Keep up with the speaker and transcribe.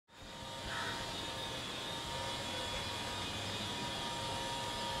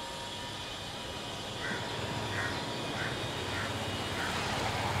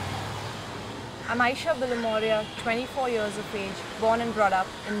I'm Ayesha Bilimoria, 24 years of age, born and brought up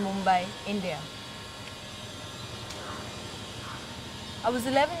in Mumbai, India. I was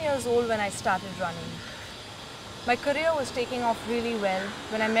 11 years old when I started running. My career was taking off really well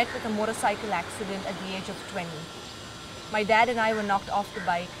when I met with a motorcycle accident at the age of 20. My dad and I were knocked off the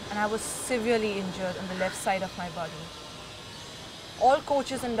bike and I was severely injured on the left side of my body. All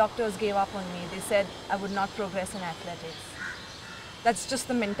coaches and doctors gave up on me. They said I would not progress in athletics. That's just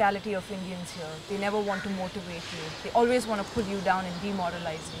the mentality of Indians here. They never want to motivate you. They always want to pull you down and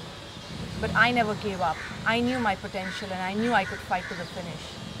demoralize you. But I never gave up. I knew my potential and I knew I could fight to the finish.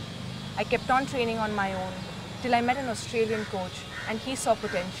 I kept on training on my own till I met an Australian coach and he saw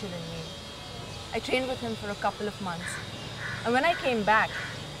potential in me. I trained with him for a couple of months. And when I came back,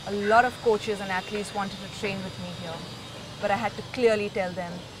 a lot of coaches and athletes wanted to train with me here. But I had to clearly tell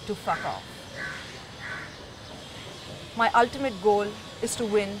them to fuck off. My ultimate goal is to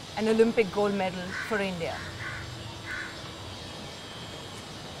win an Olympic gold medal for India.